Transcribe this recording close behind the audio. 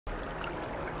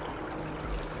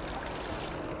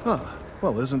Huh.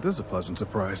 Well, isn't this a pleasant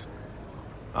surprise?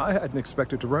 I hadn't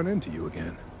expected to run into you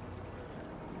again.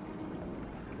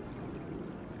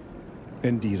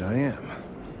 Indeed I am.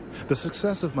 The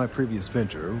success of my previous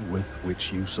venture, with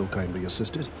which you so kindly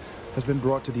assisted, has been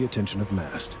brought to the attention of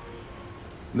MAST.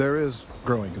 There is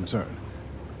growing concern.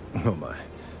 Oh my.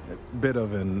 A bit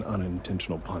of an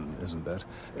unintentional pun, isn't that?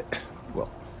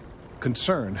 Well,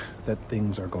 concern that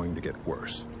things are going to get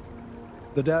worse.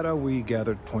 The data we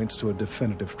gathered points to a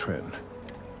definitive trend.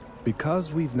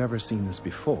 Because we've never seen this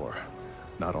before,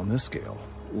 not on this scale,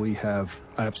 we have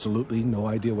absolutely no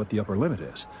idea what the upper limit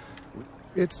is.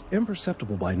 It's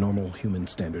imperceptible by normal human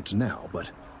standards now, but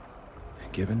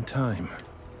given time...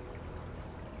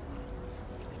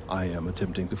 I am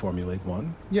attempting to formulate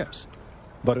one, yes.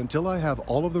 But until I have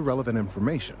all of the relevant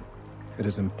information, it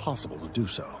is impossible to do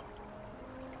so.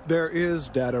 There is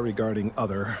data regarding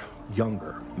other,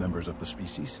 younger members of the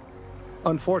species.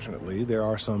 Unfortunately, there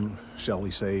are some, shall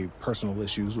we say, personal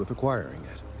issues with acquiring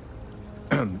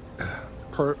it.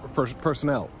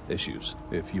 Personnel issues,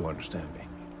 if you understand me.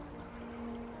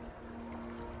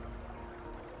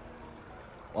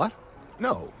 What?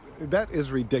 No, that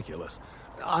is ridiculous.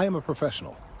 I am a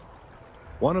professional.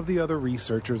 One of the other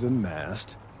researchers in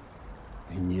MAST,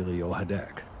 Emilio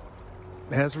Hadek,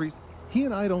 he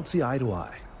and I don't see eye to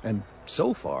eye, and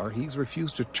so far he's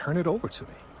refused to turn it over to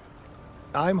me.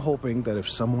 I'm hoping that if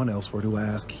someone else were to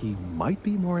ask, he might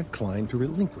be more inclined to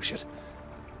relinquish it.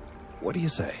 What do you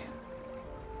say?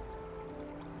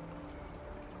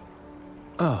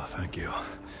 Oh, thank you.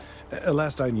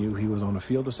 Last I knew, he was on a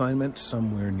field assignment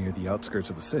somewhere near the outskirts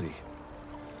of the city.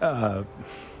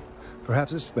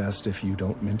 Perhaps it's best if you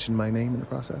don't mention my name in the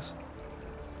process.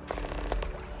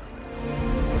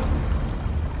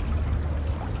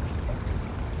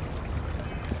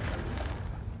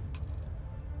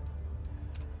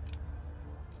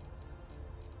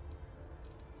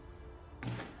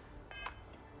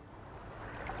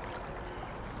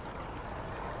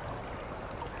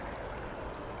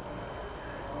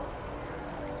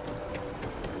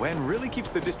 Wen really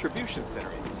keeps the distribution center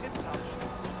in tip-top.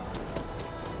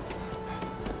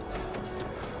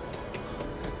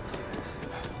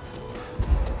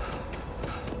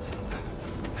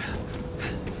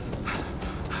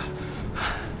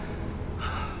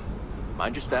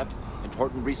 Mind your step.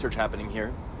 Important research happening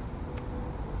here.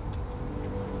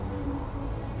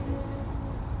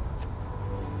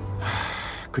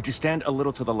 Could you stand a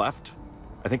little to the left?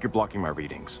 I think you're blocking my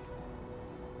readings.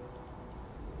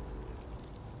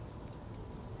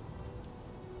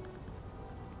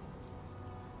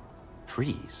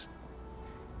 Trees?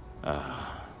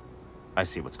 I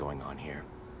see what's going on here.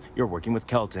 You're working with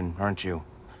Kelton, aren't you?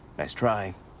 Nice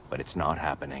try, but it's not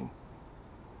happening.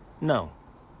 No.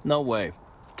 No way.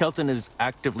 Kelton is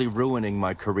actively ruining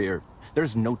my career.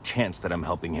 There's no chance that I'm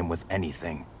helping him with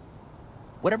anything.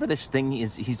 Whatever this thing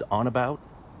is he's on about,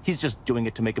 he's just doing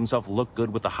it to make himself look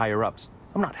good with the higher-ups.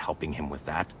 I'm not helping him with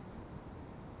that.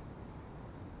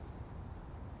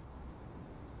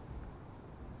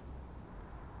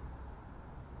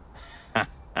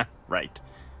 Right.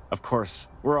 Of course,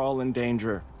 we're all in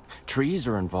danger. Trees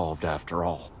are involved after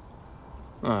all.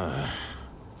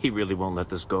 He really won't let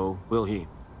this go, will he?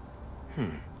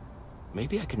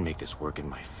 Maybe I can make this work in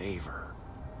my favor.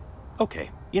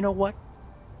 Okay, you know what?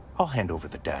 I'll hand over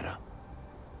the data.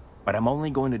 But I'm only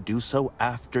going to do so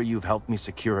after you've helped me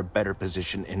secure a better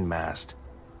position in MAST.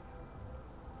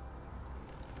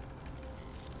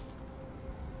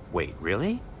 Wait,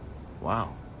 really?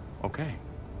 Wow. Okay.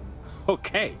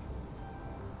 Okay.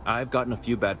 I've gotten a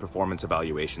few bad performance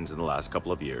evaluations in the last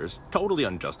couple of years. Totally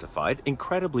unjustified,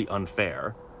 incredibly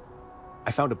unfair.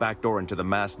 I found a backdoor into the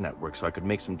MAST network so I could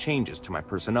make some changes to my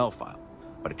personnel file.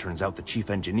 But it turns out the chief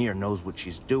engineer knows what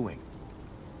she's doing.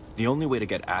 The only way to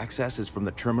get access is from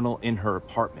the terminal in her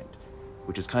apartment,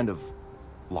 which is kind of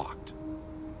locked.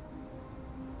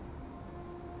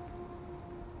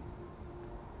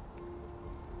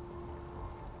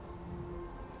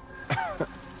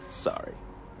 Sorry,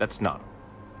 that's not.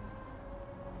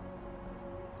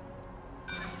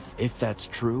 If that's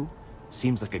true,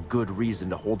 seems like a good reason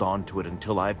to hold on to it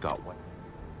until I've got one.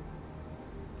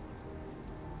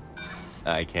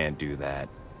 I can't do that.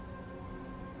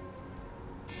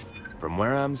 From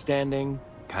where I'm standing,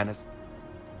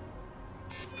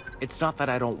 it's not that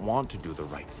I don't want to do the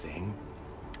right thing.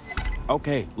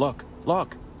 Okay, look.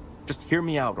 Just hear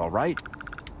me out, all right?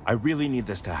 I really need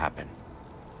this to happen.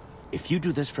 If you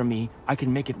do this for me, I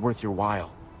can make it worth your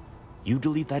while. You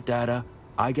delete that data,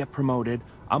 I get promoted,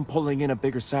 I'm pulling in a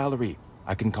bigger salary.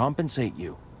 I can compensate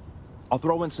you. I'll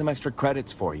throw in some extra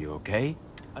credits for you, okay?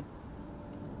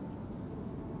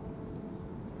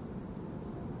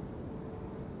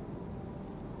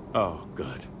 Oh,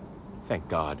 good. Thank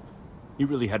God. You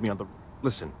really had me on the...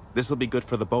 Listen, this will be good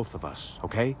for the both of us,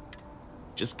 okay?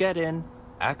 Just get in,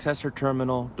 access her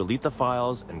terminal, delete the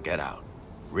files, and get out.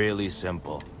 Really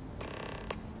simple.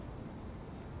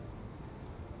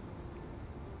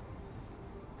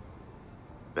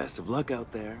 Best of luck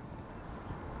out there.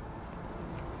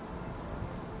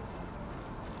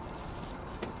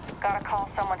 Got a call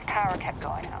someone's power kept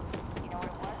going out. You know what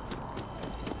it was?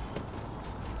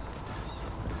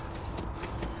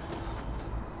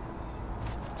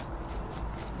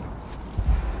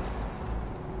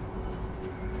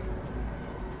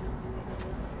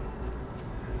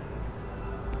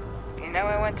 You know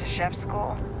I went to chef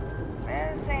school?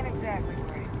 This ain't exactly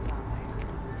where he signed.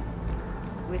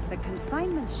 With the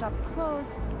consignment shop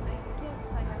closed, I guess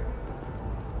I have to...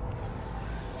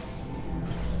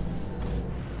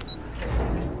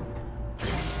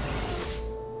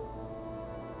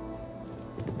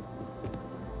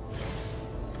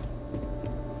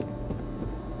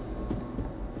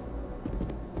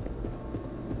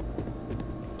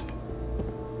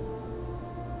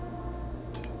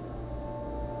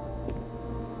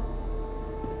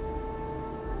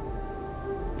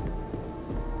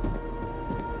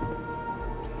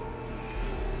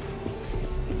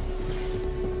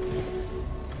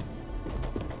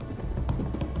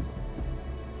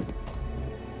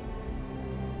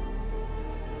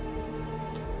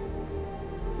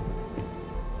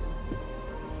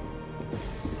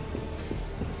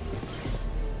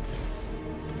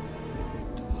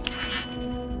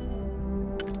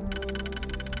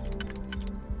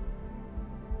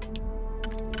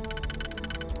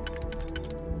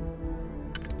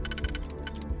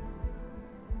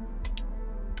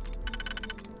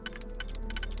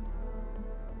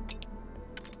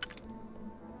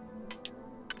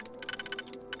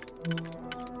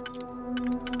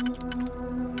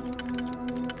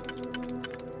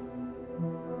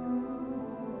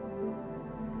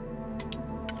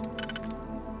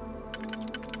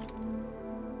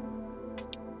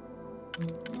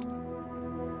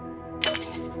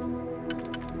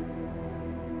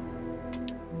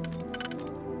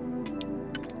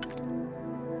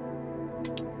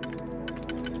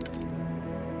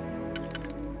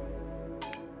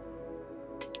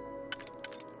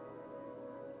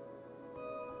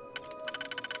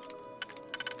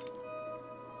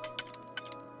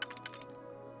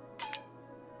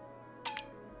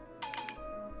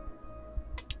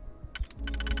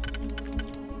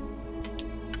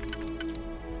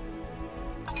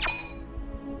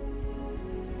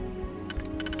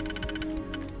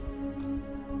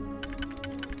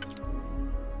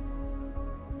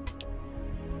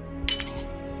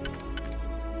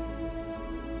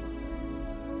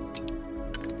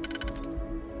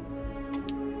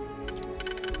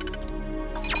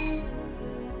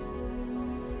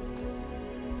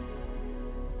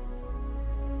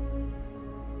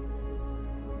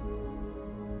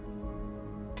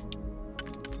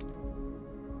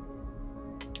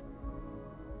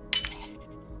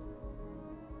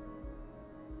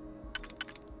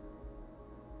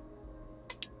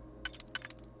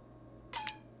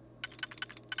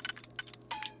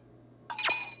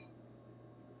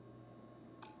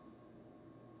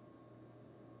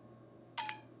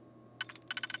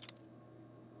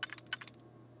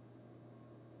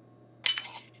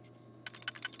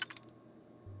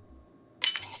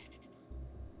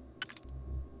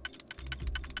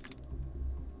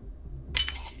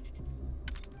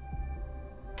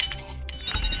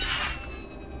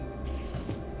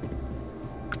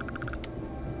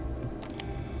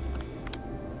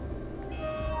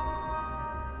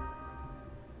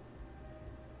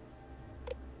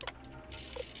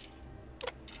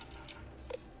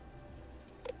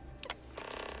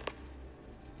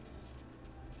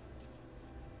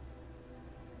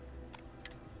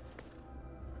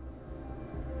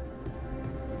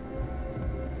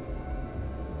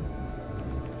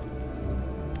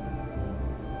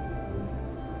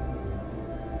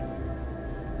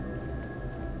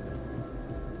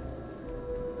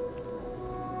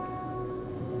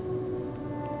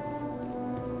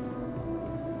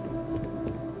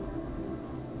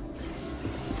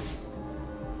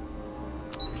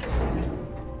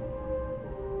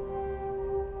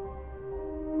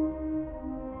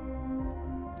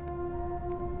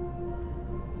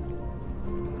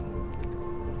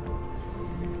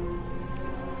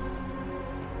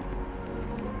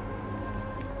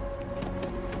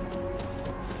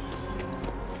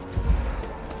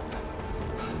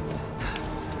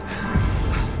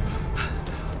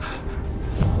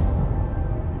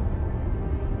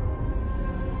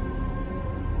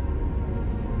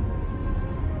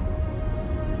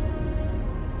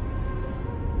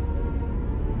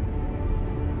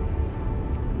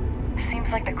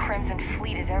 It's like the Crimson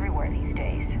Fleet is everywhere these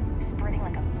days, spreading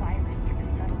like a virus through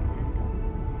the settled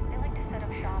systems. They like to set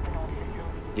up shop in old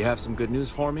facilities. You have some good news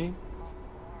for me?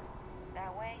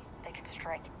 That way, they can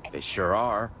strike They sure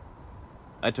are.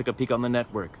 I took a peek on the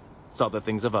network, saw that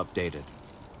things have updated.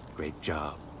 Great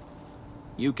job.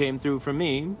 You came through for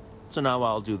me, so now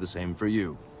I'll do the same for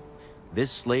you.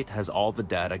 This slate has all the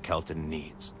data Kelton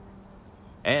needs.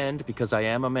 And because I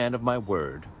am a man of my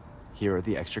word, here are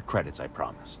the extra credits I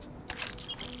promised.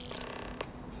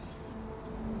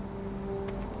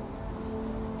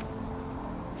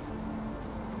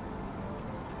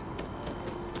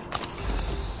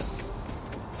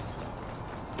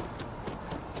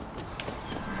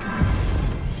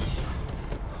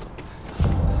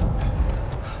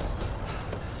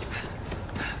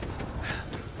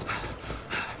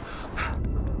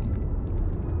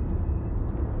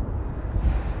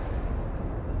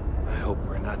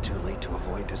 Not too late to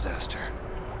avoid disaster.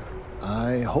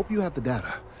 I hope you have the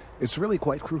data. It's really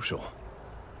quite crucial.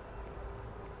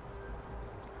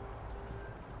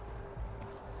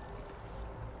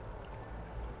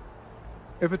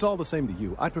 If it's all the same to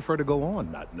you, I'd prefer to go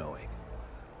on not knowing.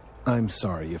 I'm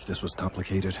sorry if this was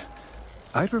complicated.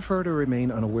 I'd prefer to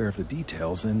remain unaware of the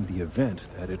details in the event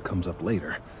that it comes up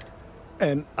later.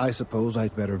 And I suppose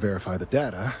I'd better verify the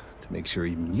data to make sure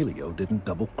Emilio didn't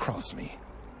double-cross me.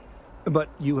 But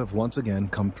you have once again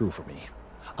come through for me.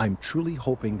 I'm truly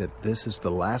hoping that this is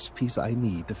the last piece I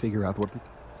need to figure out what...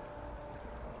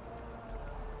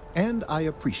 And I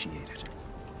appreciate it.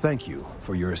 Thank you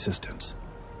for your assistance.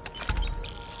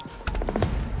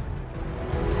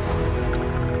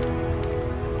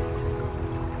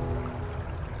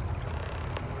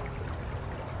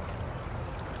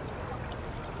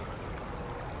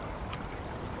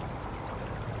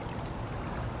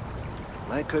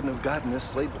 I couldn't have gotten this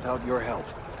slate without your help.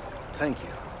 Thank you.